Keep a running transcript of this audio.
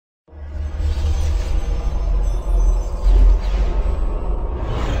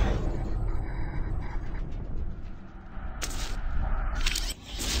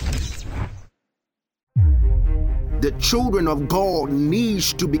children of God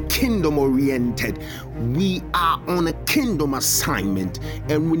needs to be kingdom oriented. We are on a kingdom assignment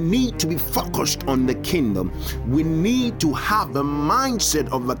and we need to be focused on the kingdom. We need to have the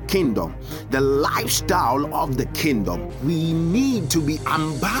mindset of the kingdom, the lifestyle of the kingdom. We need to be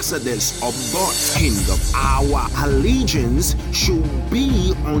ambassadors of God's kingdom. Our allegiance should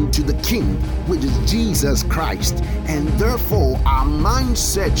be unto the King, which is Jesus Christ, and therefore our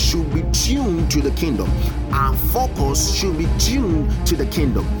mindset should be tuned to the kingdom. Our focus should be tuned to the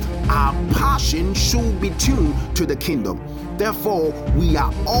kingdom. Our passion should be tuned to the kingdom. Therefore, we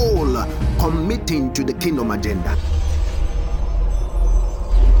are all committing to the kingdom agenda.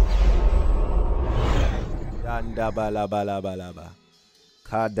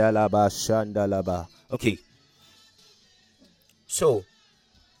 Okay. So,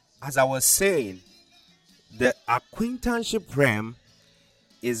 as I was saying, the acquaintanceship realm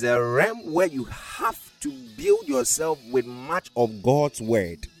is a realm where you have to build yourself with much of God's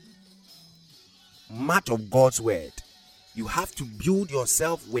word. Much of God's word. You have to build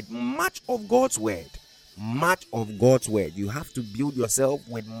yourself with much of God's word. Much of God's word. You have to build yourself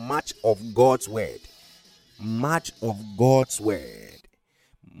with much of God's word. Much of God's word.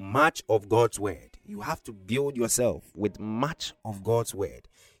 Much of God's word. You have to build yourself with much of God's word.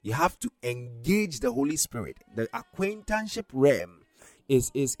 You have to engage the Holy Spirit. The acquaintanceship realm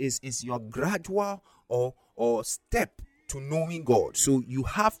is your gradual or step to knowing God. So you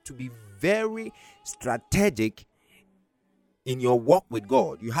have to be very strategic in your walk with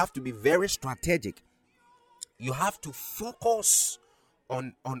God. You have to be very strategic. You have to focus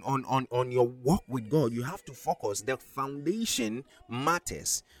on your walk with God. You have to focus. The foundation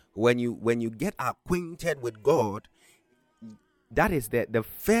matters. When you get acquainted with God, that is the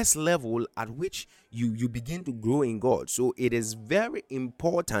first level at which you begin to grow in God. So it is very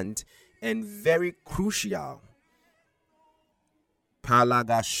important and very crucial.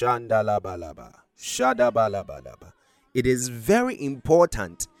 It is very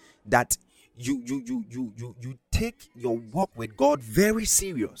important that you take your walk with God very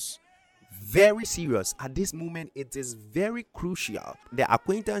serious. Very serious. At this moment, it is very crucial. The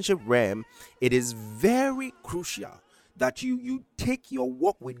acquaintanceship realm, it is very crucial that you take your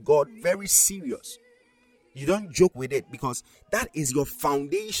walk with God very serious. You don't joke with it, because that is your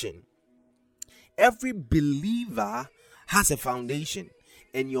foundation. Every believer has a foundation,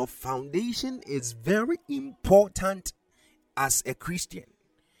 and your foundation is very important as a Christian.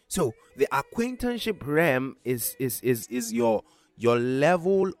 So the acquaintanceship realm is your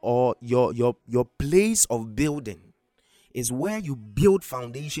level, or your place of building. Is where you build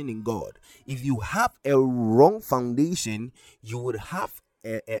foundation in God. If you have a wrong foundation, you would have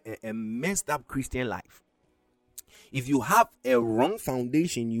a messed up Christian life. If you have a wrong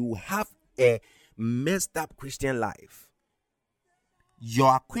foundation, you have a messed up Christian life.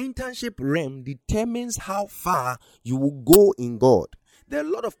 Your acquaintanceship realm determines how far you will go in God. There are a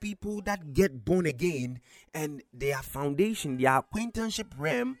lot of people that get born again, and their foundation, their acquaintanceship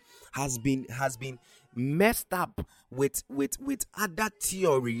realm has been messed up with other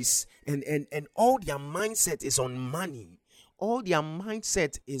theories, and all their mindset is on money. All their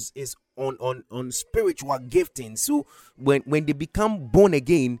mindset is on spiritual gifting. So when they become born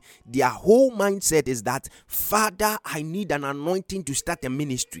again, their whole mindset is that, Father, I need an anointing to start a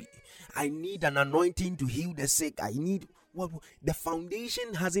ministry. I need an anointing to heal the sick. I need the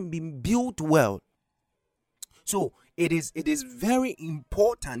foundation hasn't been built well. So it is very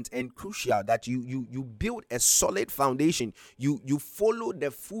important and crucial that you build a solid foundation. You follow the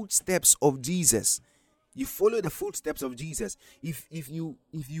footsteps of Jesus. You follow the footsteps of Jesus. If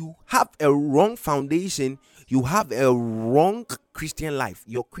you have a wrong foundation, you have a wrong Christian life.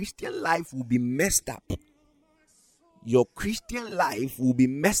 Your Christian life will be messed up. Your Christian life will be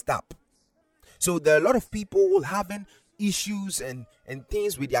messed up. So there are a lot of people having issues and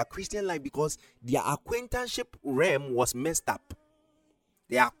things with their Christian life because their acquaintanceship realm was messed up.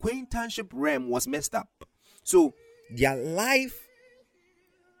 Their acquaintanceship realm was messed up. So their life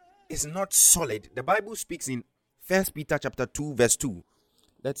is not solid. The Bible speaks in 1 Peter chapter 2 verse 2.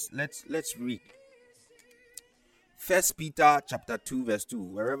 Let's read. 1 Peter chapter 2 verse 2.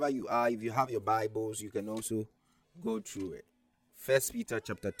 Wherever you are, if you have your Bibles, you can also go through it. 1 Peter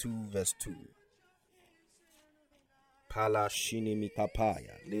chapter 2 verse 2. Pala shini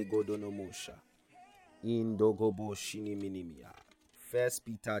mikapaya lego donomosha indogobo shini minimia. 1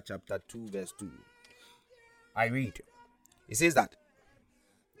 Peter chapter 2 verse 2. I read. It says that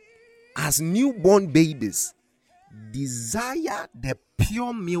as newborn babies, desire the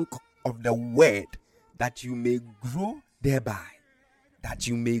pure milk of the word, that you may grow thereby. That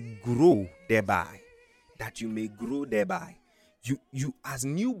you may grow thereby. that you may grow thereby. You as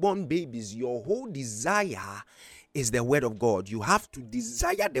newborn babies, your whole desire is the word of God. You have to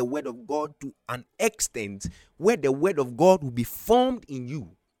desire the word of God to an extent where the word of God will be formed in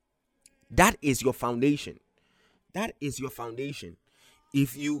you. That is your foundation. That is your foundation.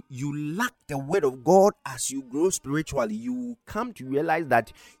 If you lack the word of God as you grow spiritually, you will come to realize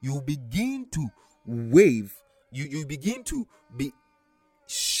that you begin to wave. You begin to be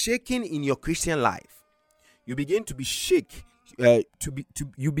shaken in your Christian life. You begin to be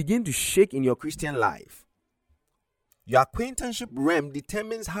you begin to shake in your Christian life. Your acquaintanceship realm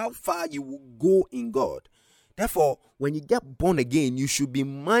determines how far you will go in God. Therefore, when you get born again, you should be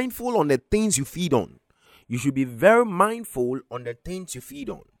mindful on the things you feed on. You should be very mindful on the things you feed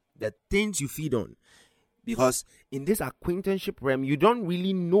on. The things you feed on. Because in this acquaintanceship realm, you don't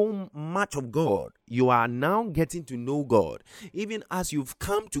really know much of God. You are now getting to know God. Even as you've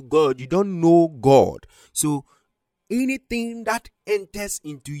come to God, you don't know God. So anything that enters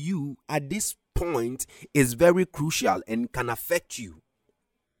into you at this point is very crucial and can affect you.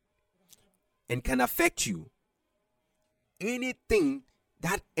 Anything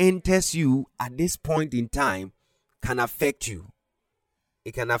that enters you at this point in time can affect you.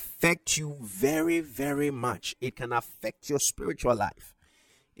 It can affect you very, very much. It can affect your spiritual life.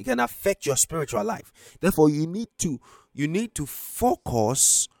 Therefore, you need to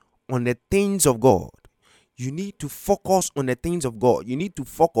focus on the things of God. You need to focus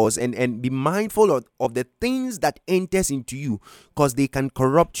and be mindful of the things that enters into you, because they can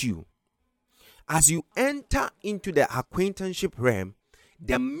corrupt you. As you enter into the acquaintanceship realm,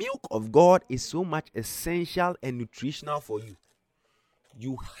 the milk of God is so much essential and nutritional for you.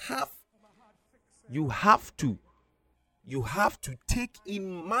 You have to take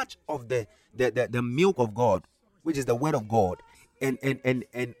in much of the milk of God, which is the word of God, and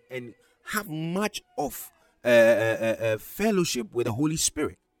have much of fellowship with the Holy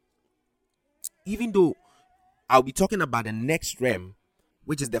Spirit. Even though I'll be talking about the next realm,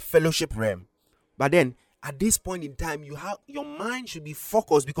 which is the fellowship realm, but then at this point in time, your mind should be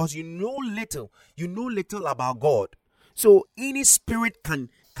focused, because you know little about God. So any spirit can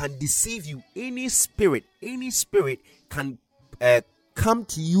deceive you. Any spirit can come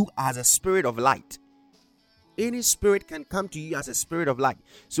to you as a spirit of light.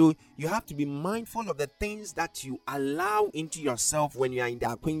 So you have to be mindful of the things that you allow into yourself when you are in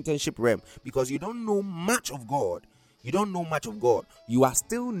the acquaintanceship realm, because you don't know much of God. You are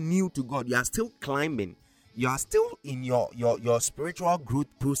still new to God. You are still climbing. You are still in your spiritual growth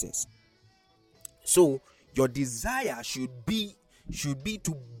process. So your desire should be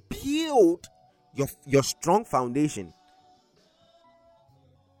to build your strong foundation.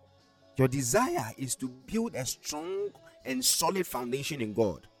 Your desire is to build a strong and solid foundation in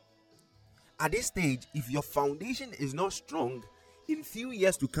God. At this stage, if your foundation is not strong, in few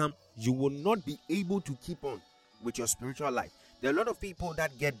years to come, you will not be able to keep on with your spiritual life. There are a lot of people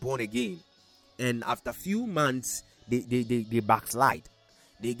that get born again, and after few months, they backslide.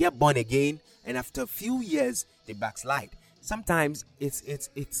 They get born again, and after a few years, they backslide. Sometimes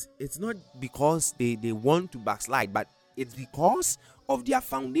it's not because they want to backslide, but it's because of their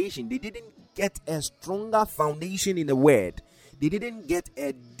foundation. They didn't get a stronger foundation in the word. They didn't get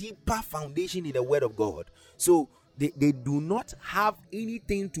a deeper foundation in the word of God. So they do not have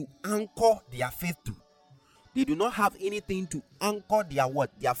anything to anchor their faith to. They do not have anything to anchor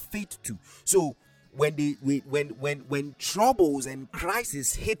their faith to. So when troubles and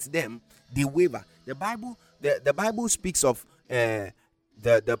crisis hit them, they waver. The Bible speaks of the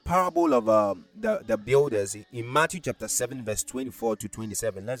parable of the builders in Matthew chapter 7 verse 24 to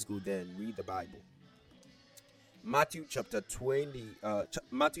 27. Let's go there and read the Bible. Matthew chapter 7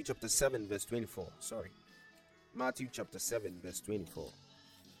 verse 24. Matthew chapter 7 verse 24.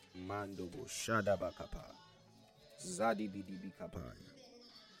 Mandobo Shadabakapa Zadi Bidibi Kapaya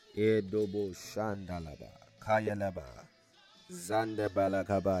Edobo Shandalaba Kayalaba Zanda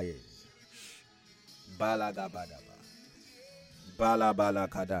Balakabaye Balagabadaba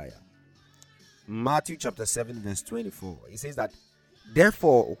Balabalakadaya. Matthew chapter 7 verse 24. It says that,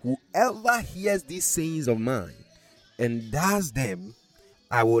 therefore, whoever hears these sayings of mine and does them,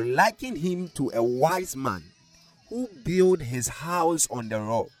 I will liken him to a wise man who built his house on the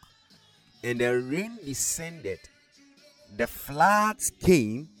rock. And the rain descended, the floods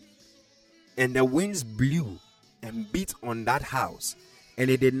came, and the winds blew and beat on that house, and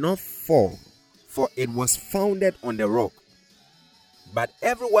it did not fall, for it was founded on the rock. But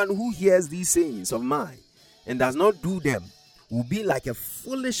everyone who hears these sayings of mine and does not do them will be like a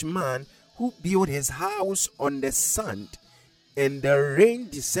foolish man who built his house on the sand, and the rain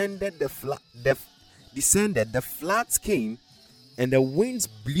descended, the descended, the floods came, and the winds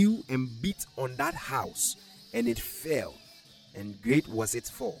blew and beat on that house, and it fell, and great was its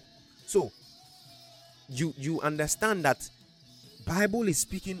fall. So you understand that Bible is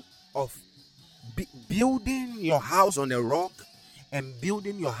speaking of building your house on a rock and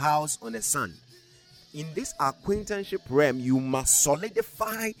building your house on the sand. In this acquaintanceship realm, you must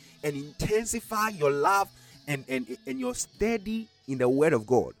solidify and intensify your love and your study in the Word of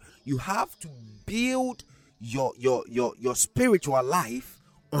God. You have to build your spiritual life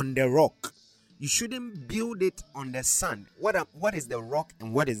on the rock. You shouldn't build it on the sand. What is the rock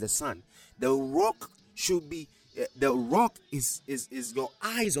and what is the sand? The rock should be is your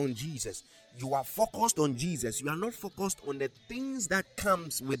eyes on Jesus. You are focused on Jesus. You are not focused on the things that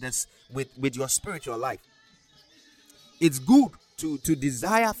comes with us with your spiritual life. It's good to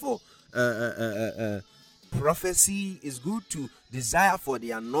desire for prophecy. It's good to desire for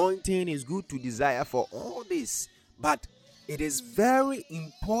the anointing. It's good to desire for all this, but it is very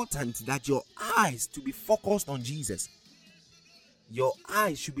important that your eyes to be focused on Jesus. Your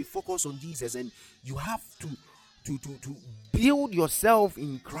eyes should be focused on Jesus, and you have to build yourself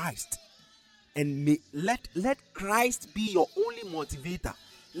in Christ, and let Christ be your only motivator.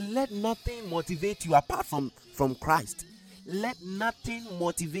 Let nothing motivate you apart from Christ. Let nothing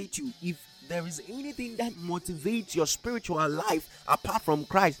motivate you. If there is anything that motivates your spiritual life apart from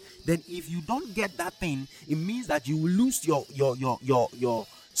Christ, then if you don't get that thing, it means that you will lose your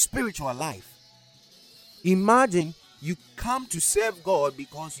spiritual life. Imagine you come to serve God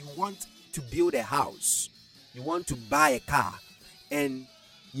because you want to build a house, you want to buy a car, and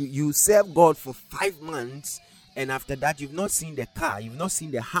you serve God for 5 months, and after that you've not seen the car, you've not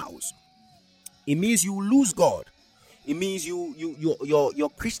seen the house. It means you lose God. It means your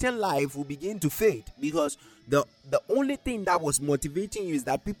Christian life will begin to fade, because the only thing that was motivating you is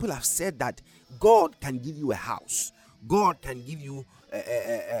that people have said that God can give you a house, God can give you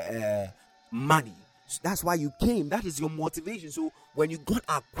money. That's why you came. That is your motivation. So when you got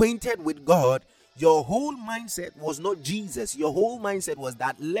acquainted with God, your whole mindset was not Jesus. Your whole mindset was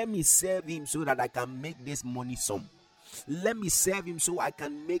that, let me serve him so that I can make this money some. Let me serve him so I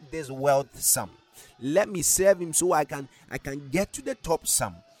can make this wealth some. Let me serve him so I can get to the top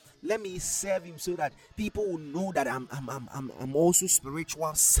some. Let me serve him so that people will know that I'm also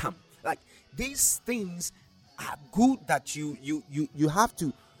spiritual some. Like, these things are good that you have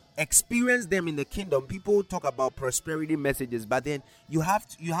to experience them in the kingdom. People talk about prosperity messages, but then you have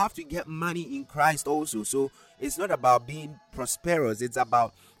to get money in Christ also. So it's not about being prosperous. It's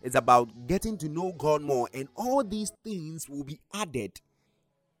about getting to know God more, and all these things will be added.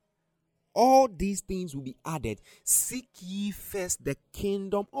 All these things will be added. Seek ye first the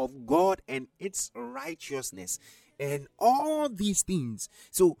kingdom of God and its righteousness, and all these things.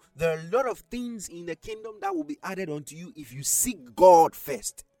 So there are a lot of things in the kingdom that will be added unto you if you seek God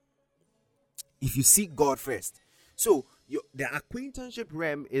first. If you seek God first. So the acquaintanceship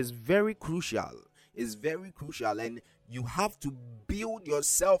realm is very crucial. It's very crucial, and you have to build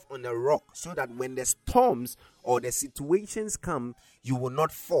yourself on a rock so that when the storms or the situations come, you will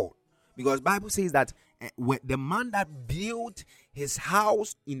not fall. Because Bible says that when the man that built his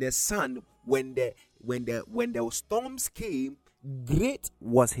house in the sand, when the storms came, great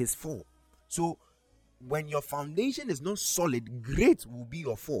was his fall. So when your foundation is not solid, great will be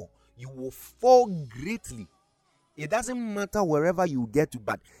your fall. You will fall greatly. It doesn't matter wherever you get to,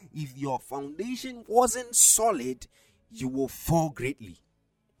 but if your foundation wasn't solid, you will fall greatly.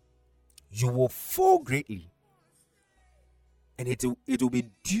 You will fall greatly. And it will be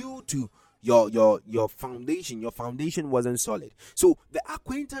due to your foundation. Your foundation wasn't solid. So the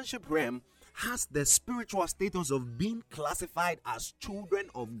acquaintanceship realm has the spiritual status of being classified as children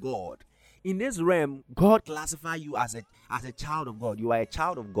of God. In this realm, God classifies you as a child of God. You are a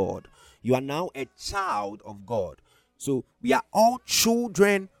child of God. You are now a child of God. So we are all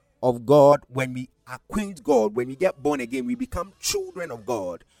children of God when we acquaint God. When we get born again, we become children of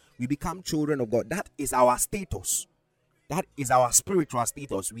God. We become children of God. That is our status. That is our spiritual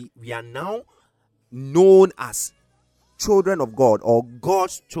status. We are now known as children of God, or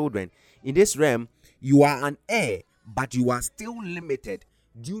God's children. In this realm, you are an heir, but you are still limited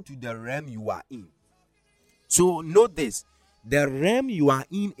due to the realm you are in. So note this: the realm you are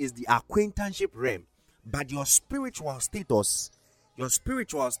in is the acquaintanceship realm, but your spiritual status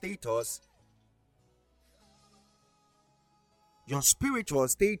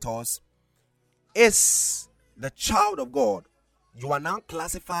is the child of God. You are now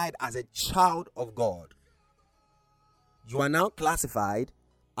classified as a child of God. You are now classified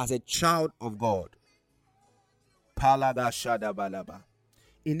as a child of God. Palada Shada Balaba.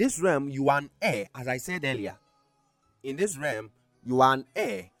 in this realm, you are an heir, as I said earlier. In this realm, you are an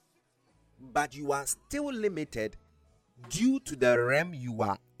heir, but you are still limited due to the realm you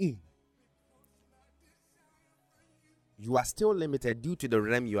are in. You are still limited due to the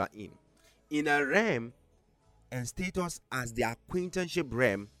realm you are in. In a realm and status as the acquaintanceship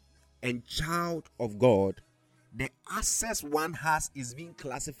realm and child of God, the access one has is being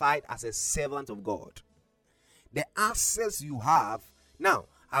classified as a servant of God. The access you have. Now,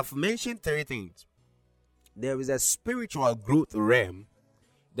 I've mentioned 3 things. There is a spiritual growth realm,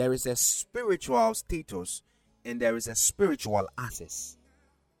 there is a spiritual status, and there is a spiritual access.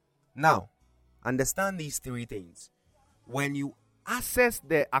 Now, understand these 3 things. When you access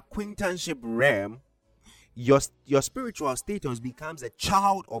the acquaintanceship realm, your spiritual status becomes a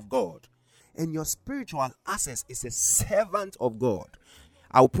child of God, and your spiritual access is a servant of God.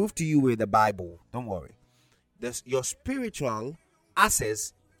 I'll prove to you with the Bible. Don't worry. Your spiritual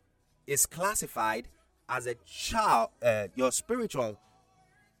access is classified as a child. Your spiritual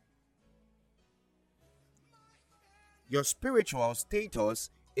status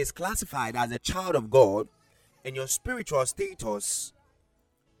is classified as a child of God, and your spiritual status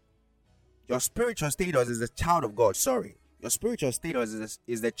is a child of God. Sorry, your spiritual status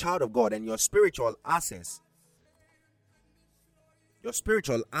is the child of God, and your spiritual access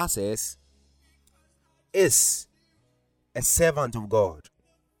is a servant of God.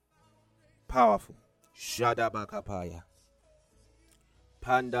 Powerful. Shadabakapaya.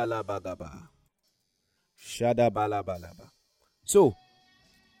 Pandala bagaba. Shadabalabalaba. So,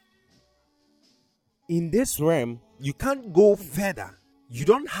 in this realm, you can't go further. You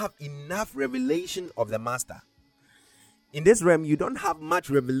don't have enough revelation of the master. In this realm, you don't have much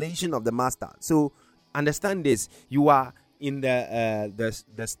revelation of the master. So, understand this. You are in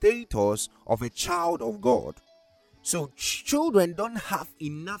the status of a child of God. So, children don't have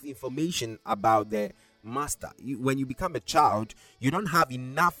enough information about the master. When you become a child, you don't have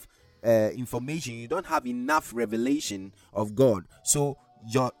enough information. You don't have enough revelation of God. So,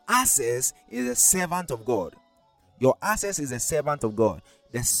 your access is a servant of God. Your access is a servant of God.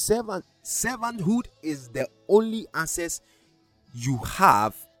 The servanthood is the only access you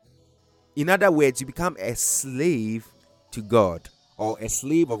have. In other words, you become a slave to God, or a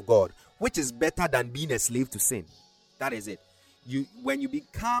slave of God, which is better than being a slave to sin. That is it. When you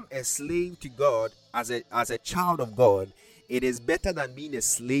become a slave to God as a child of God, it is better than being a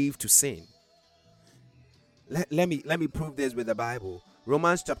slave to sin. Let me prove this with the Bible.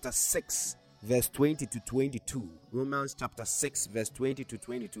 Romans chapter 6 verse 20 to 22. Romans chapter 6 verse 20 to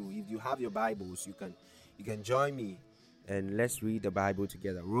 22. If you have your Bibles, you can join me and let's read the Bible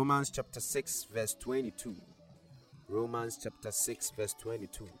together. Romans chapter 6 verse 22. Romans chapter 6 verse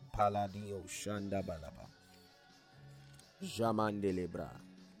 22. Paladio shanda balaba. Jamandelebra.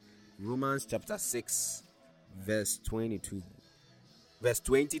 Romans chapter 6 verse 22. Verse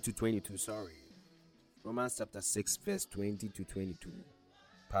 20 to 22, sorry. Romans chapter 6 verse 20 to 22.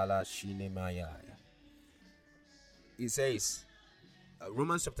 Palashinemaya. It says,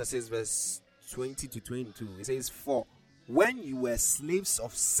 Romans chapter 6 verse 20 to 22. It says, for when you were slaves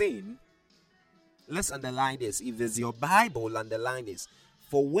of sin, let's underline this. If there's your Bible, underline this.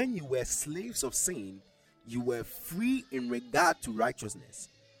 For when you were slaves of sin, you were free in regard to righteousness.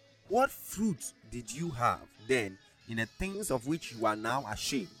 What fruit did you have then in the things of which you are now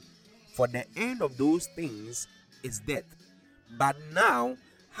ashamed? For the end of those things is death. But now,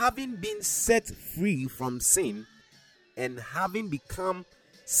 having been set free from sin and having become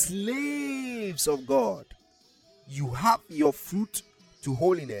slaves of God, you have your fruit to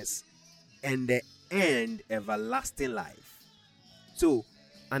holiness and the end everlasting life. So,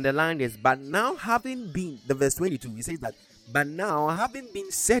 underline this. But now having been, the verse 22, it says that, but now having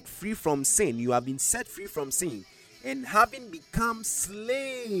been set free from sin, you have been set free from sin, and having become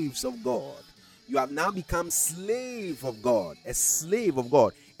slaves of God, you have now become slave of God, a slave of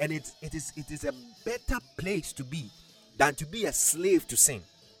God. And it is a better place to be than to be a slave to sin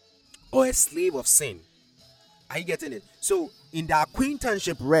or a slave of sin. Are you getting it? So in the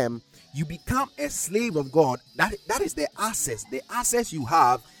acquaintanceship realm, you become a slave of God. That is the access. The access you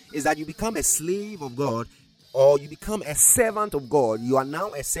have is that you become a slave of God, or you become a servant of God. You are now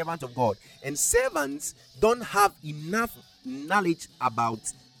a servant of God. And servants don't have enough knowledge about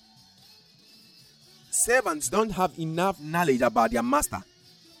their master.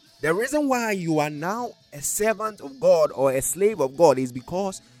 The reason why you are now a servant of God or a slave of God is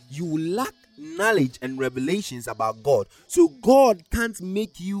because you lack knowledge and revelations about God. So God can't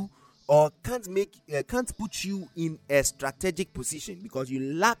make you, or can't put you in a strategic position because you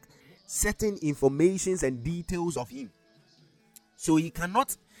lack certain informations and details of him. So he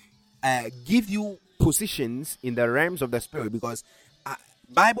cannot give you positions in the realms of the spirit, because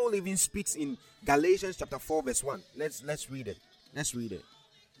Bible even speaks in Galatians chapter 4 verse 1. Let's read it. Let's read it.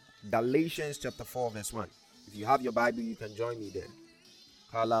 Galatians chapter 4 verse 1. If you have your Bible, you can join me there.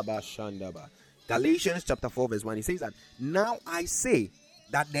 Galatians chapter 4 verse 1. It says that, now I say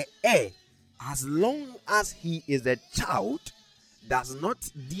that the heir, as long as he is a child, does not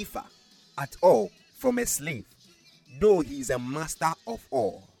differ at all from a slave, though he is a master of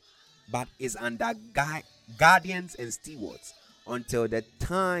all, but is under guardians and stewards until the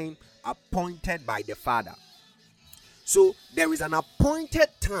time appointed by the Father. So there is an appointed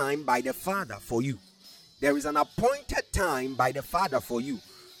time by the Father for you. There is an appointed time by the Father for you.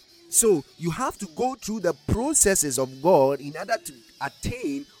 So you have to go through the processes of God in order to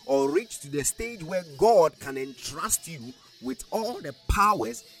attain or reach to the stage where God can entrust you with all the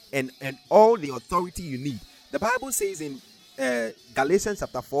powers and all the authority you need. The Bible says in Galatians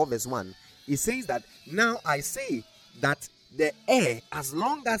chapter 4 verse 1, it says that, now I say that the heir, as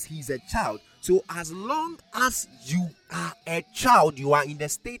long as he's a child, so as long as you are a child, you are in the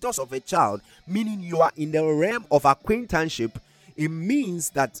status of a child, meaning you are in the realm of acquaintanceship, it means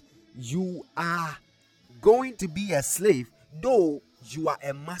that you are going to be a slave, though you are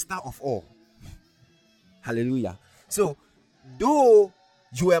a master of all. Hallelujah. So, though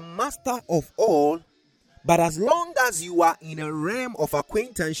you are a master of all, but as long as you are in a realm of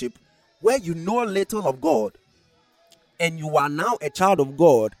acquaintanceship where you know little of God, and you are now a child of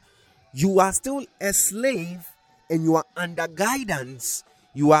God, you are still a slave, and you are under guidance.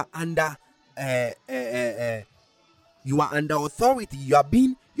 You are under authority. You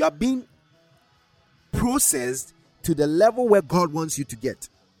are being processed to the level where God wants you to get.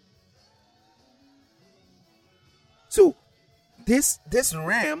 So this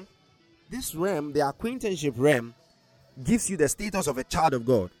realm, the acquaintanceship realm, gives you the status of a child of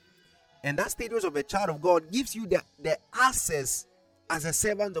God. And that status of a child of God gives you the access as a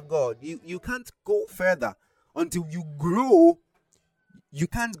servant of God. You can't go further until you grow. You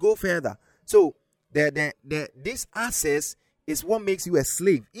can't go further. So this access is what makes you a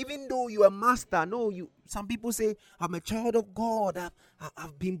slave, even though you are a master. No, some people say, I'm a child of God,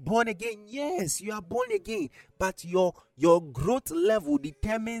 I've been born again. Yes, you are born again, but your growth level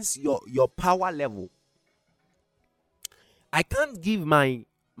determines your power level. I can't give my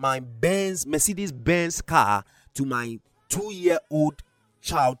Mercedes-Benz car to my 2-year-old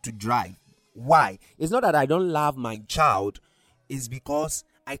child to drive. Why? It's not that I don't love my child, it's because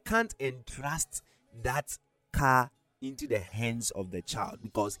I can't entrust that car into the hands of the child,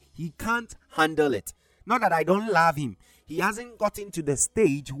 because he can't handle it. Not that I don't love him, he hasn't gotten to the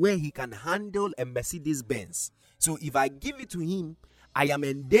stage where he can handle a Mercedes-Benz. So if I give it to him, I am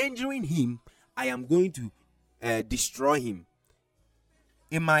endangering him. I am going to destroy him.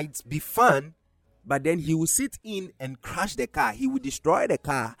 It might be fun, but then he will sit in and crash the car. He will destroy the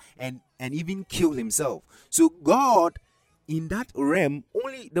car and even kill himself. So God, in that realm,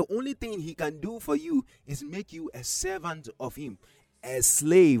 the only thing he can do for you is make you a servant of him, a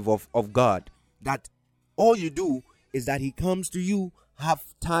slave of God. That all you do is that he comes to you, have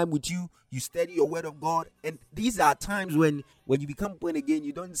time with you, you study your word of God. And these are times when you become born again,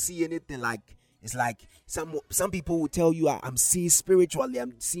 you don't see anything like, it's like some people will tell you, I'm seeing spiritually,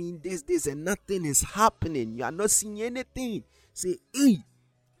 I'm seeing this, and nothing is happening. You are not seeing anything. Say, hey,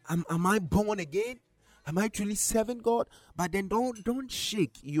 am I born again? Am I truly serving God? But then don't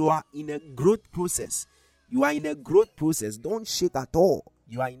shake. You are in a growth process. You are in a growth process. Don't shake at all.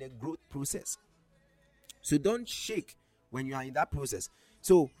 You are in a growth process. So don't shake when you are in that process.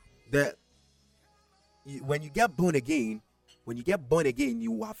 So when you get born again,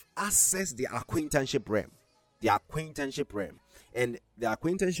 you have accessed the acquaintanceship realm. The acquaintanceship realm. And the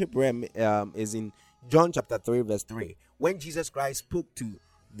acquaintanceship realm is in John chapter 3 verse 3. When Jesus Christ spoke to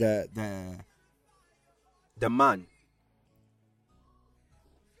the man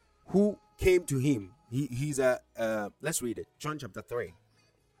who came to him. He's let's read it. John chapter 3.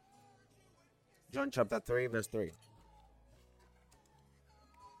 John chapter 3 verse 3.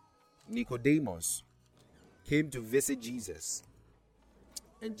 Nicodemus came to visit Jesus,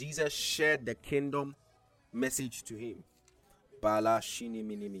 and Jesus shared the kingdom message to him.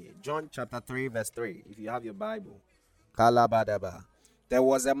 John chapter 3 verse 3. If you have your Bible. There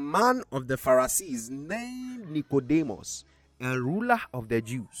was a man of the Pharisees named Nicodemus, a ruler of the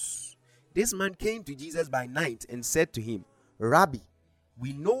Jews. This man came to Jesus by night and said to him, Rabbi,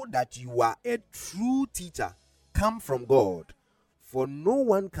 we know that you are a true teacher, come from God. For no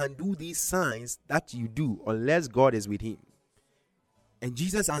one can do these signs that you do unless God is with him. And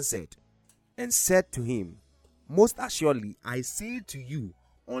Jesus answered and said to him, most assuredly, I say to you,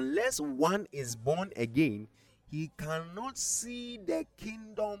 unless one is born again, he cannot see the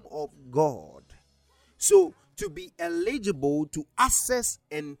kingdom of God. So, to be eligible to access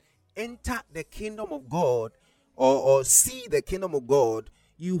and enter the kingdom of God, or see the kingdom of God,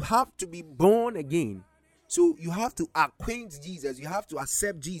 you have to be born again. So you have to acquaint Jesus, you have to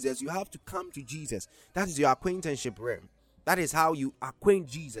accept Jesus, you have to come to Jesus. That is your acquaintanceship realm. That is how you acquaint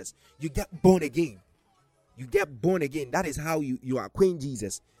Jesus. You get born again. You get born again. That is how you acquaint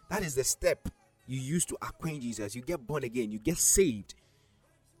Jesus. That is the step you use to acquaint Jesus. You get born again. You get saved.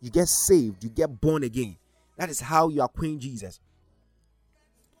 You get saved. You get born again. That is how you acquaint Jesus.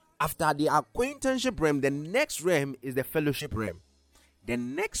 After the acquaintanceship realm, the next realm is the fellowship realm. The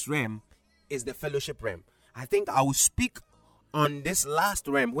next realm is the fellowship realm. I think I will speak on this last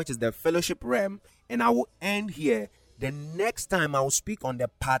realm, which is the fellowship realm, and I will end here. The next time I will speak on the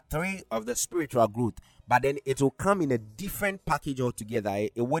part 3 of the spiritual growth, but then it will come in a different package altogether.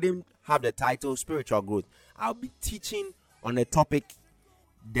 It wouldn't have the title spiritual growth. I'll be teaching on a topic,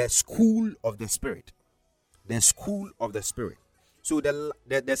 the school of the spirit. The school of the spirit. So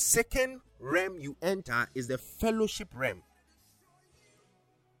the second realm you enter is the fellowship realm.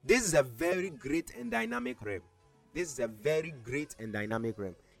 This is a very great and dynamic realm. This is a very great and dynamic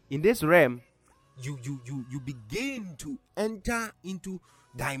realm. In this realm, you begin to enter into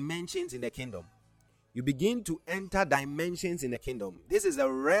dimensions in the kingdom. You begin to enter dimensions in the kingdom. This is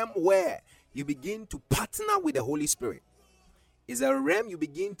a realm where you begin to partner with the Holy Spirit. It's a realm you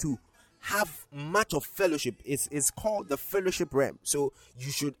begin to have much of fellowship. It's called the fellowship realm. So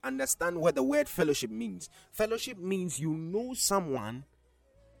you should understand what the word fellowship means. Fellowship means you know someone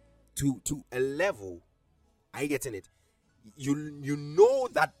to a level. Are you getting it? You know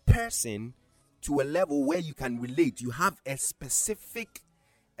that person to a level where you can relate. You have a specific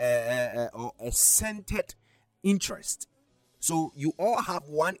or a centered interest. So you all have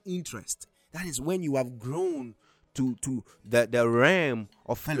one interest. That is when you have grown to the realm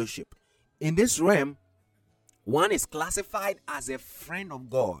of fellowship. In this realm, one is classified as a friend of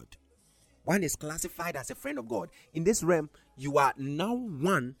God. One is classified as a friend of God. In this realm, you are now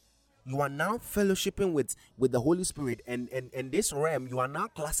one. You are now fellowshipping with the Holy Spirit. And this realm, you are now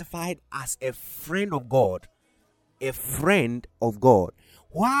classified as a friend of God. A friend of God.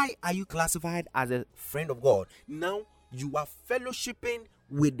 Why are you classified as a friend of God? Now, you are fellowshipping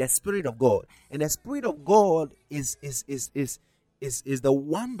with the Spirit of God. And the Spirit of God is the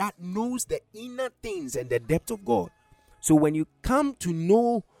one that knows the inner things and the depth of God. So when you come to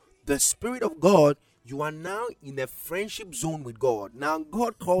know the Spirit of God, you are now in a friendship zone with God. Now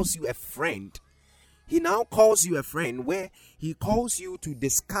God calls you a friend. He now calls you a friend where he calls you to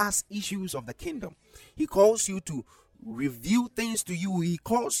discuss issues of the kingdom. He calls you to reveal things to you. He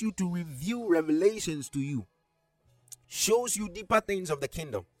calls you to reveal revelations to you. Shows you deeper things of the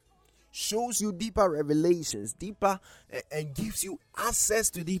kingdom. Shows you deeper revelations, deeper, and gives you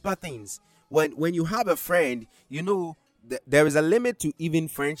access to deeper things. When you have a friend, you know there is a limit to even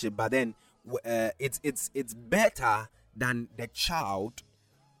friendship, but then it's better than the child.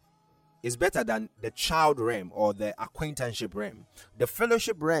 It's better than the child realm or the acquaintanceship realm. The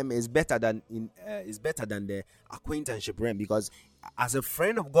fellowship realm is better than the acquaintanceship realm, because as a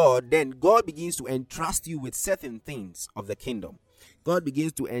friend of God, then God begins to entrust you with certain things of the kingdom. God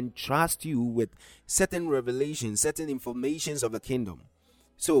begins to entrust you with certain revelations, certain informations of the kingdom.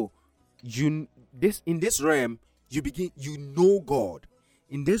 So in this realm, you know God.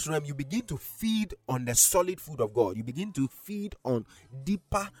 In this realm, you begin to feed on the solid food of God. You begin to feed on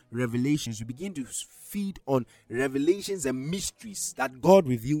deeper revelations. You begin to feed on revelations and mysteries that God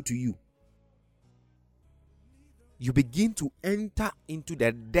revealed to you. You begin to enter into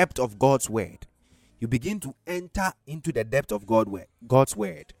the depth of God's word. You begin to enter into the depth of God's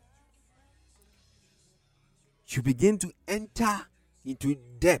word. You begin to enter into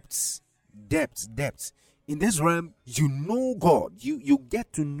depths. In this realm, you know God. You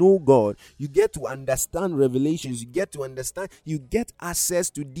get to know God. You get to understand revelations. You get access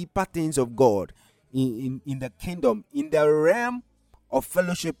to deeper things of God in the kingdom. In the realm of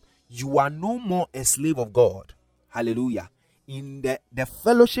fellowship, you are no more a slave of God. Hallelujah. In the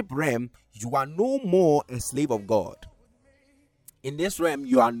fellowship realm, you are no more a slave of God. In this realm,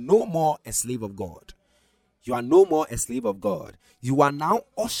 you are no more a slave of God. You are no more a slave of God. You are now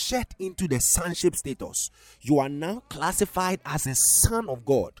ushered into the sonship status. You are now classified as a son of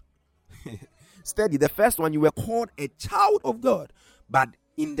God. Steady. The first one, you were called a child of God. But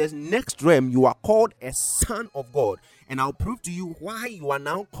in the next realm, you are called a son of God. And I'll prove to you why you are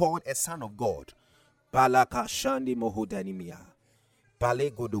now called a son of God. In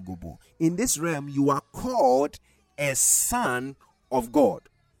this realm, you are called a son of God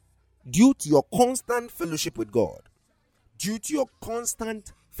due to your constant fellowship with God. Due to your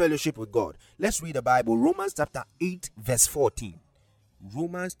constant fellowship with God. Let's read the Bible. Romans chapter 8 verse 14.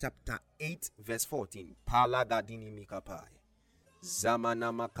 Romans chapter 8 verse 14. Palagadini mikapai.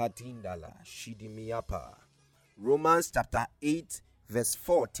 Zamana makatindala shidimiapa. Romans chapter 8 verse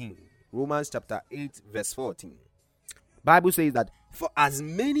 14. Romans chapter 8 verse 14. Bible says that for as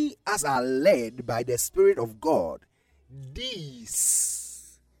many as are led by the Spirit of God,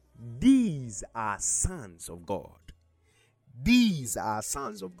 these are sons of God. These are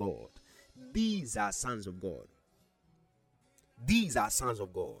sons of God. These are sons of God. These are sons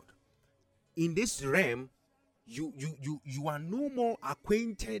of God. In this realm, you are no more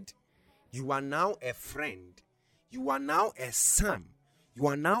acquainted. You are now a friend. You are now a son. You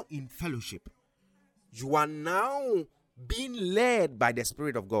are now in fellowship. You are now being led by the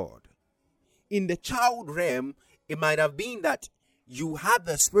Spirit of God. In the child realm, it might have been that you have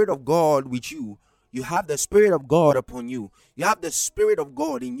the Spirit of God with you. You have the Spirit of God upon you. You have the Spirit of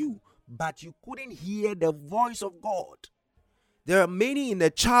God in you. But you couldn't hear the voice of God. There are many in the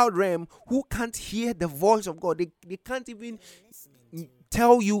child realm who can't hear the voice of God. They can't even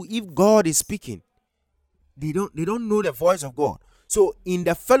tell you if God is speaking. They don't know the voice of God. So in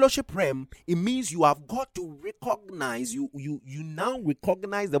the fellowship realm, it means you have got to recognize, you now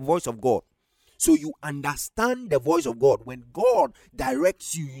recognize the voice of God. So you understand the voice of God. When God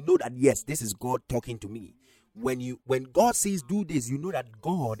directs you, you know that yes, this is God talking to me. When God says do this, you know that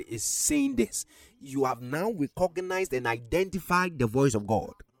God is saying this. You have now recognized and identified the voice of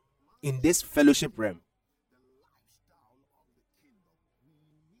God in this fellowship realm.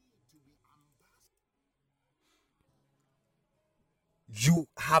 You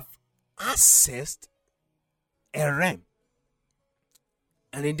have accessed a realm,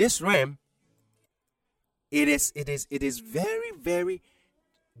 and in this realm, it is very, very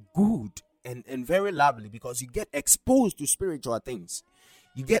good and very lovely, because you get exposed to spiritual things.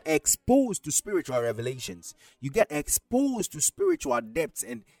 You get exposed to spiritual revelations. You get exposed to spiritual depths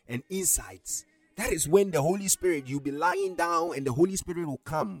and insights. That is when the Holy Spirit, you'll be lying down and the Holy Spirit will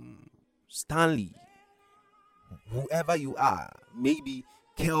come. Stanley, whoever you are, maybe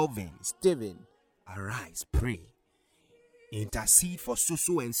Kelvin, Stephen, arise, pray, intercede for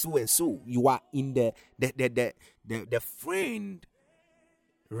so and so and so. You are in the friend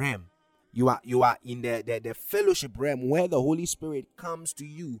realm. You are in the fellowship realm where the Holy Spirit comes to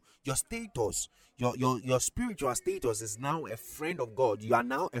you. Your status, your spiritual status is now a friend of God. You are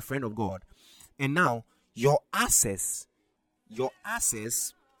now a friend of God. And now your access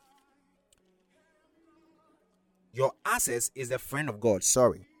is the friend of God.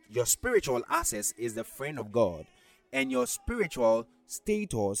 Sorry. Your spiritual access is the friend of God. And your spiritual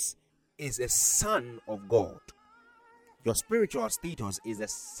status is a son of God. Your spiritual status is a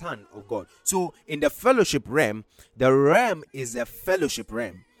son of God. So in the fellowship realm, the realm is a fellowship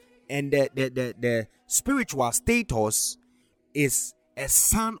realm. And the spiritual status is a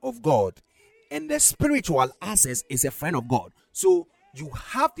son of God. And the spiritual access is a friend of God. So you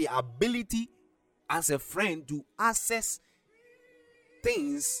have the ability as a friend to access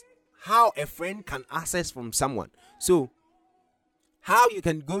things how a friend can access from someone. So how you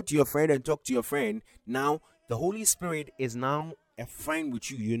can go to your friend and talk to your friend. Now the Holy Spirit is now a friend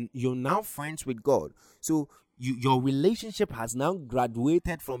with you. You're now friends with God. So your relationship has now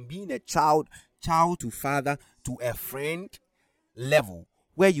graduated from being a child to father to a friend level,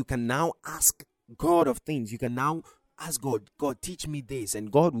 where you can now ask God of things. You can now ask God, teach me this,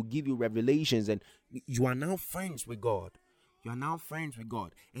 and God will give you revelations, and you are now friends with God. You are now friends with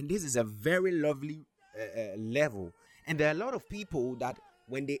God. And this is a very lovely level. And there are a lot of people that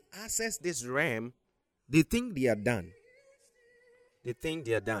when they access this realm, they think they are done. They think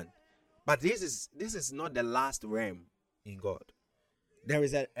they are done. But this is not the last realm in God. There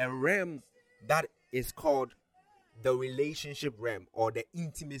is a realm that is called the relationship realm or the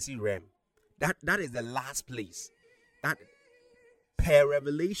intimacy realm. That is the last place. That, per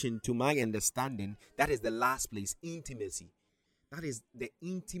revelation, to my understanding, that is the last place. Intimacy. That is the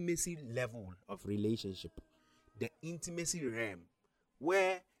intimacy level of relationship. The intimacy realm,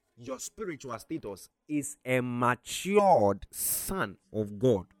 where your spiritual status is a matured son of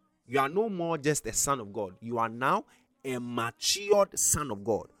God. You are no more just a son of God. You are now a matured son of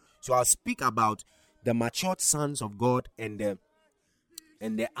God. So I'll speak about the matured sons of God and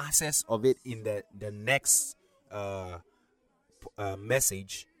the access of it in the next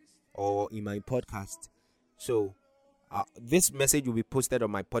message or in my podcast. So this message will be posted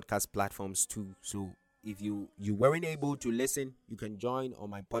on my podcast platforms too. So if you weren't able to listen, you can join on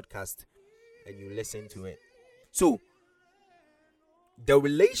my podcast and you listen to it. So, the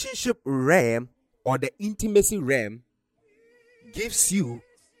relationship realm or the intimacy realm gives you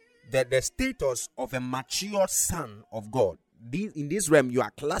the status of a mature son of God. In this realm, you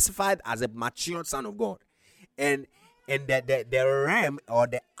are classified as a mature son of God, and the realm or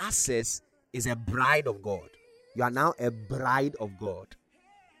the access is a bride of God. You are now a bride of God.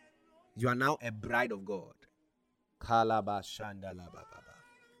 You are now a bride of God.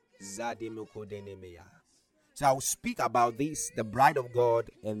 So I'll speak about this, the bride of God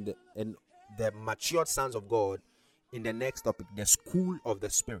and the matured sons of God, in the next topic, the school of the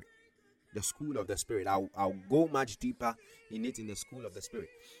Spirit. The school of the Spirit. I'll go much deeper in it in the school of the Spirit.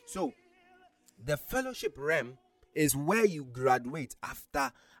 So the fellowship realm is where you graduate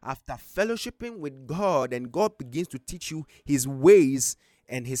after fellowshipping with God, and God begins to teach you his ways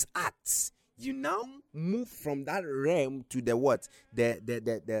and his acts. You now move from that realm to the what?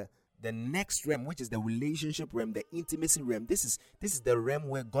 The next realm, which is the relationship realm, the intimacy realm. This is the realm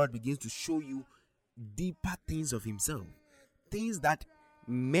where God begins to show you deeper things of himself, things that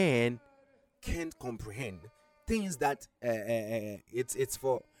man can't comprehend, things that it's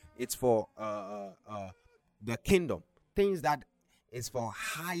for the kingdom, things that is for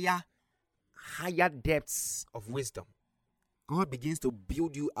higher depths of wisdom. God begins to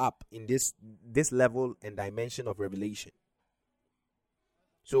build you up in this level and dimension of revelation.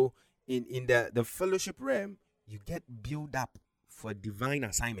 So in the fellowship realm, you get built up for divine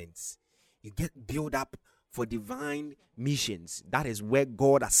assignments. You get built up for divine missions. That is where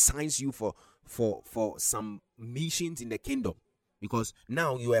God assigns you for some missions in the kingdom. Because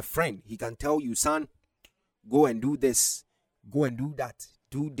now you're a friend. He can tell you, son, go and do this, go and do that,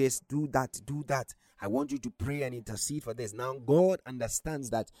 do this, do that, do that. I want you to pray and intercede for this. Now God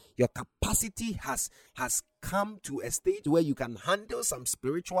understands that your capacity has come to a stage where you can handle some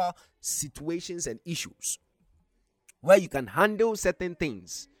spiritual situations and issues, where you can handle certain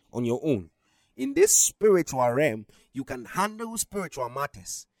things on your own. In this spiritual realm, you can handle spiritual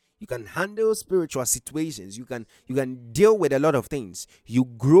matters. You can handle spiritual situations. You can deal with a lot of things. You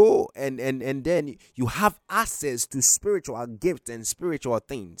grow and then you have access to spiritual gifts and spiritual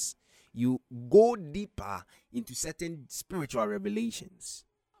things. You go deeper into certain spiritual revelations.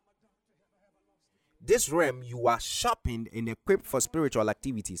 This realm, you are sharpened and equipped for spiritual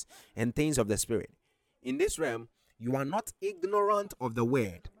activities and things of the Spirit. In this realm, you are not ignorant of the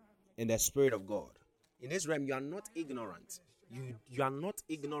word and the Spirit of God. In this realm, you are not ignorant. You are not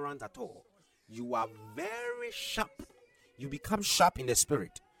ignorant at all. You are very sharp. You become sharp in the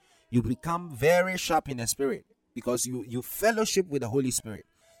Spirit. You become very sharp in the Spirit because you fellowship with the Holy Spirit.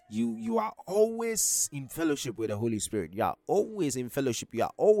 You are always in fellowship with the Holy Spirit. You are always in fellowship. You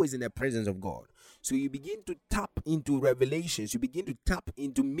are always in the presence of God. So you begin to tap into revelations. You begin to tap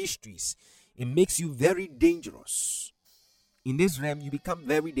into mysteries. It makes you very dangerous. In this realm, you become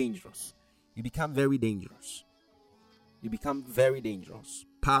very dangerous. You become very dangerous. You become very dangerous.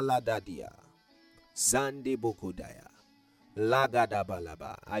 Paladadia. Zande Bokodaya.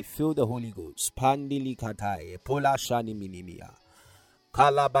 Lagadabalaba. I feel the Holy Ghost. Pandili Katai. Pola Shani Minimia.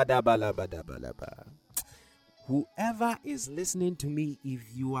 Kalabadabalabadabalaba. Whoever is listening to me, if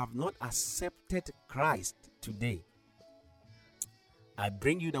you have not accepted Christ today, I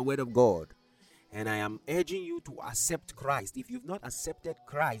bring you the word of God. And I am urging you to accept Christ. If you've not accepted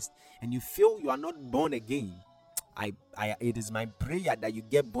Christ and you feel you are not born again, it is my prayer that you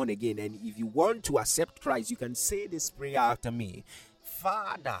get born again. And if you want to accept Christ, you can say this prayer after me.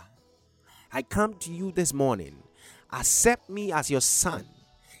 Father, I come to you this morning. Accept me as your son.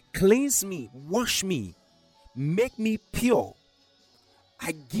 Cleanse me, wash me, make me pure.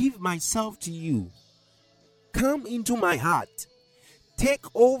 I give myself to you. Come into my heart. Take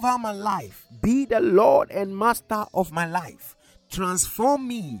over my life. Be the Lord and Master of my life. Transform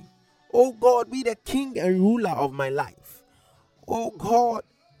me. Oh God, be the King and ruler of my life. Oh God,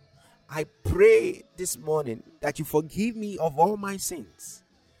 I pray this morning that you forgive me of all my sins.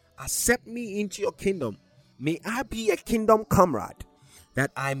 Accept me into your kingdom. May I be a kingdom comrade,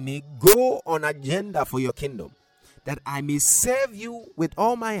 that I may go on agenda for your kingdom, that I may serve you with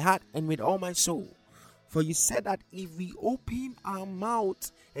all my heart and with all my soul. For you said that if we open our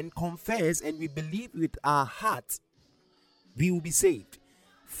mouth and confess and we believe with our heart, we will be saved.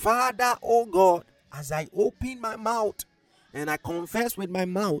 Father, oh God, as I open my mouth and I confess with my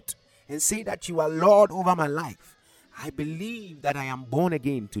mouth and say that you are Lord over my life, I believe that I am born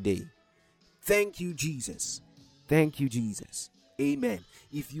again today. Thank you, Jesus. Thank you, Jesus. Amen.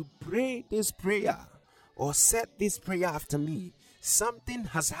 If you pray this prayer or said this prayer after me, something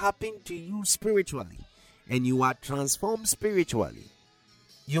has happened to you spiritually and you are transformed spiritually.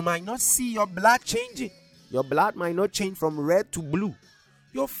 You might not see your blood changing. Your blood might not change from red to blue.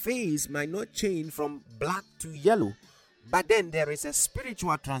 Your face might not change from black to yellow. But then there is a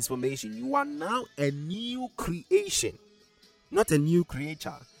spiritual transformation. You are now a new creation, not a new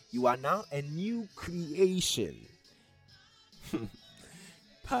creature. You are now a new creation.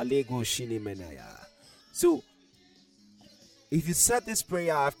 So, if you said this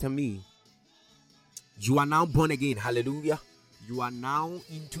prayer after me, you are now born again. Hallelujah. You are now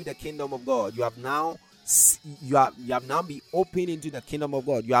into the kingdom of God. You have now been opened into the kingdom of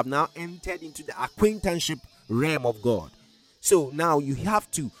God. You have now entered into the acquaintanceship realm of God. So now you have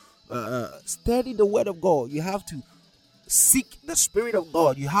to study the word of God. You have to seek the Spirit of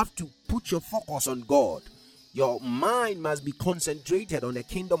God. You have to put your focus on God. Your mind must be concentrated on the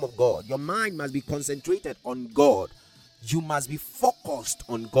kingdom of God. Your mind must be concentrated on God. You must be focused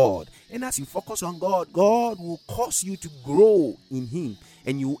on God. And as you focus on God, God will cause you to grow in Him.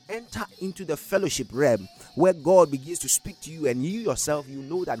 And you enter into the fellowship realm where God begins to speak to you. And you yourself, you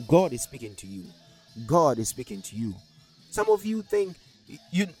know that God is speaking to you. God is speaking to you. Some of you think,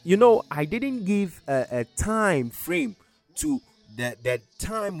 you know, I didn't give a time frame to the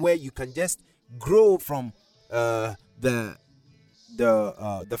time where you can just grow from the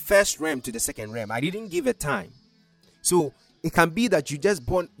first realm to the second realm. I didn't give a time. So it can be that you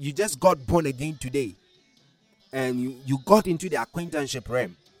just got born again today, and you got into the acquaintanceship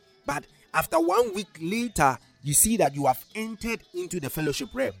realm. But after 1 week later, you see that you have entered into the fellowship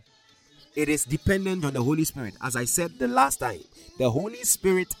realm. It is dependent on the Holy Spirit. As I said the last time, the Holy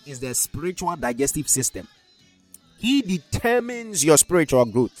Spirit is the spiritual digestive system. He determines your spiritual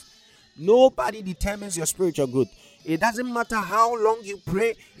growth. Nobody determines your spiritual growth. It doesn't matter how long you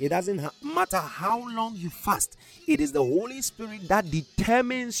pray. It doesn't matter how long you fast. It is the Holy Spirit that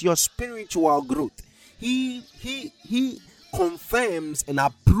determines your spiritual growth. He confirms and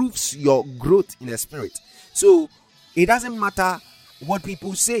approves your growth in the Spirit. So it doesn't matter what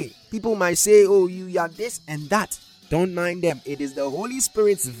people say. People might say, oh, you are this and that. Don't mind them. It is the Holy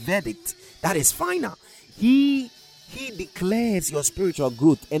Spirit's verdict that is final. He declares your spiritual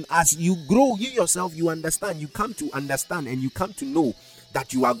growth. And as you grow, you yourself, you understand. You come to understand and you come to know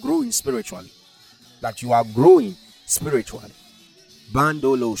that you are growing spiritually. That you are growing spiritually.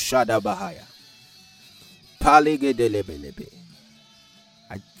 Bandolo Shada Bahaya. Paligedelebelebe.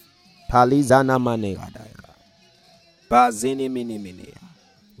 Palizana Manegadaya. Bazini Mini.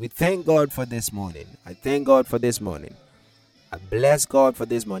 We thank God for this morning. I thank God for this morning. I bless God for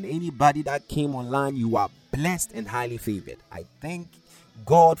this morning. Anybody that came online, you are blessed and highly favored. I thank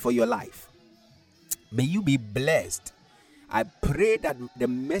God for your life. May you be blessed. I pray that the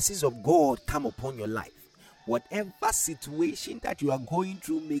mercies of God come upon your life. Whatever situation that you are going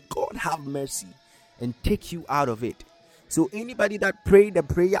through, may God have mercy and take you out of it. So anybody that prayed the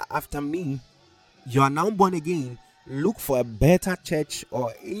prayer after me, you are now born again. Look for a better church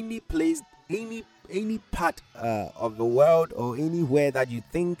or any place, any part of the world or anywhere that you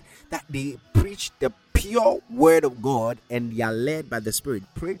think that they preach the pure word of God and they are led by the Spirit.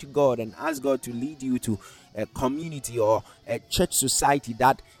 Pray to God and ask God to lead you to a community or a church society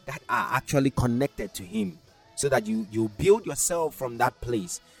that are actually connected to Him, so that you build yourself from that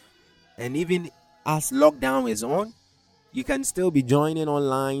place. And even as lockdown is on, you can still be joining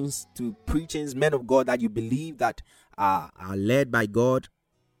online to preachings, men of God that you believe that are led by God.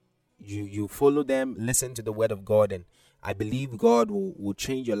 You follow them, listen to the word of God, and I believe God will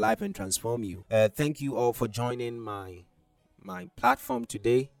change your life and transform you. Thank you all for joining my platform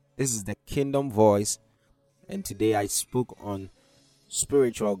today. This is the Kingdom Voice, and today I spoke on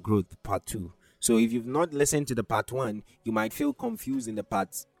spiritual growth part 2. So if you've not listened to the part 1, you might feel confused in the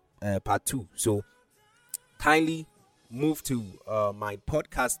part 2. So kindly move to my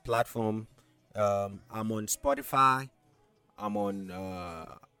podcast platform. I'm on Spotify. I'm on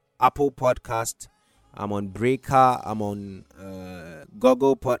Apple Podcast. I'm on Breaker. I'm on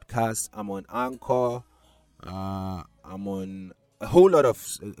Google Podcast. I'm on Anchor. I'm on a whole lot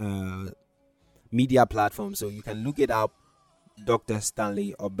of media platforms. So you can look it up, Dr.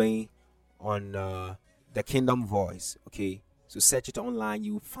 Stanley Obey, on the Kingdom Voice. Okay, so search it online.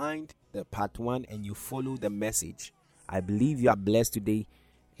 You find the part 1 and you follow the message. I believe you are blessed today,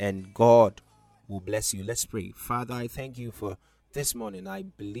 and God will bless you. Let's pray. Father, I thank you for this morning. I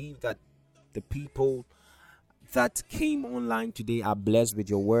believe that the people that came online today are blessed with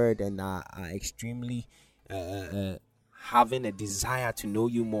your word and are extremely having a desire to know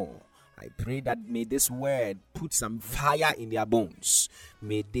you more. I pray that may this word put some fire in their bones.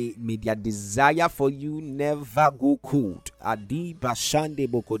 May their desire for you never go cold. Adi Bashande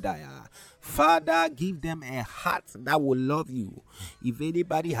Bokodaya. Father, give them a heart that will love you. If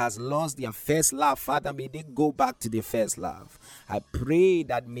anybody has lost their first love, Father, may they go back to their first love. I pray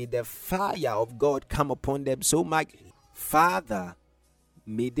that may the fire of God come upon them so much. Father,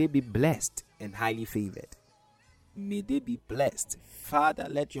 may they be blessed and highly favored. May they be blessed. Father,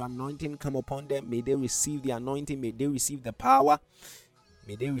 let your anointing come upon them. May they receive the anointing. May they receive the power.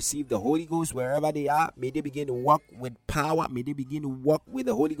 May they receive the Holy Ghost wherever they are. May they begin to walk with power. May they begin to walk with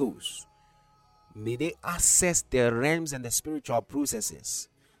the Holy Ghost. May they access the realms and the spiritual processes.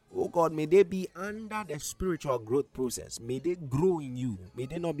 Oh God, may they be under the spiritual growth process. May they grow in you. May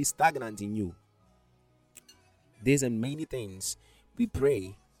they not be stagnant in you. These and many things we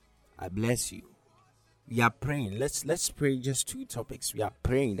pray. I bless you. We are praying. Let's pray just two topics. We are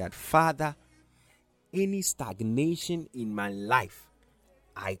praying that, Father, any stagnation in my life,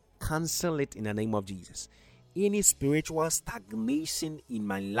 I cancel it in the name of Jesus. Any spiritual stagnation in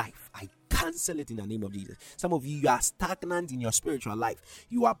my life, I cancel it in the name of Jesus. Some of you are stagnant in your spiritual life.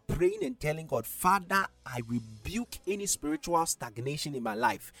 You are praying and telling God, Father, I rebuke any spiritual stagnation in my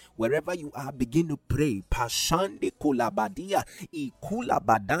life. Wherever you are, begin to pray. Pashande kolabadia ikula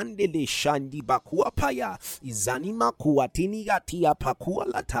badande le shandi bakua paya izanima kuatini yatia pakua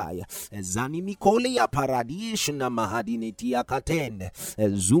lataya zanimi kole ya paradishna mahadine tia katende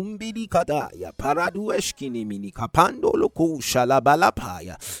zumbidi kadaya paradu eshkini mini kapando loko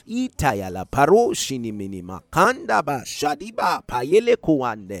shalabalapaya itaya la paroshini mini makanda ba shadiba payele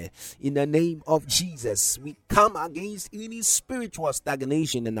kuande. In the name of Jesus, we come against any spiritual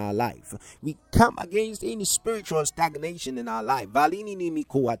stagnation in our life. We come against any spiritual stagnation in our life. Valini nimi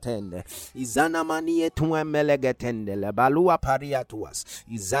kuatende izana manie tuwe melegetende le balua paria tuas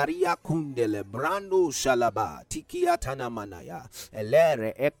izaria kundele brando shalaba tikia tanamanaya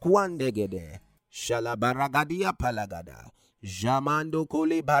elere ekwandegede shalabaragadia palagada Jamando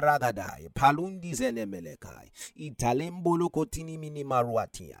kole baragadai palundi zenemelekai italembolo kotini mini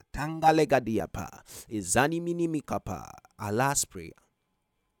maruatia tangalegadia pa izani mini mikapa. Our last prayer,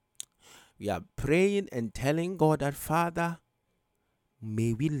 we are praying and telling God that, Father,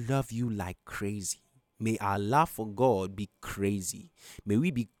 may we love you like crazy. May our love for God be crazy. May we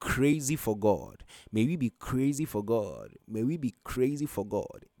be crazy for God. May we be crazy for God. May we be crazy for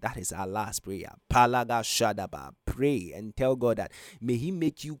God. That is our last prayer. Palaga Shadaba. Pray and tell God that may He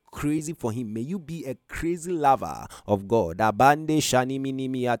make you crazy for Him. May you be a crazy lover of God. Abande Shanimini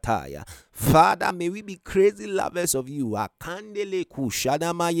Miataya. Father, may we be crazy lovers of you. Akandele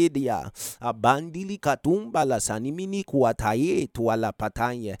kushadama yedia. Abandili katumba la sanimini kuataye tuala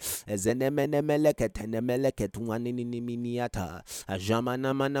patanye. Zenemenemeleket nemeleket wanini miniata.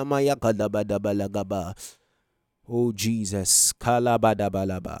 Ajamana manamaya kadabadabalagaba. Oh Jesus,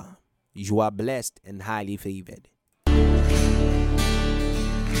 kalabadabalaba. You are blessed and highly favored.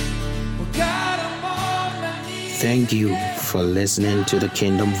 Thank you for listening to the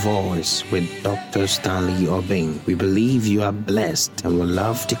Kingdom Voice with Dr. Stanley Obeng. We believe you are blessed and would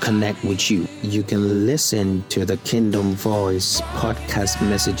love to connect with you. You can listen to the Kingdom Voice podcast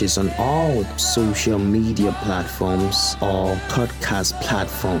messages on all social media platforms or podcast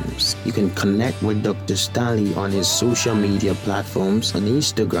platforms. You can connect with Dr. Stanley on his social media platforms. On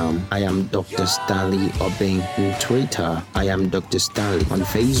Instagram, I am Dr. Stanley Obeng. On Twitter, I am Dr. Stanley. On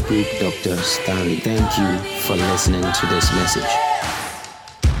Facebook, Dr. Stanley. Thank you for listening to this message.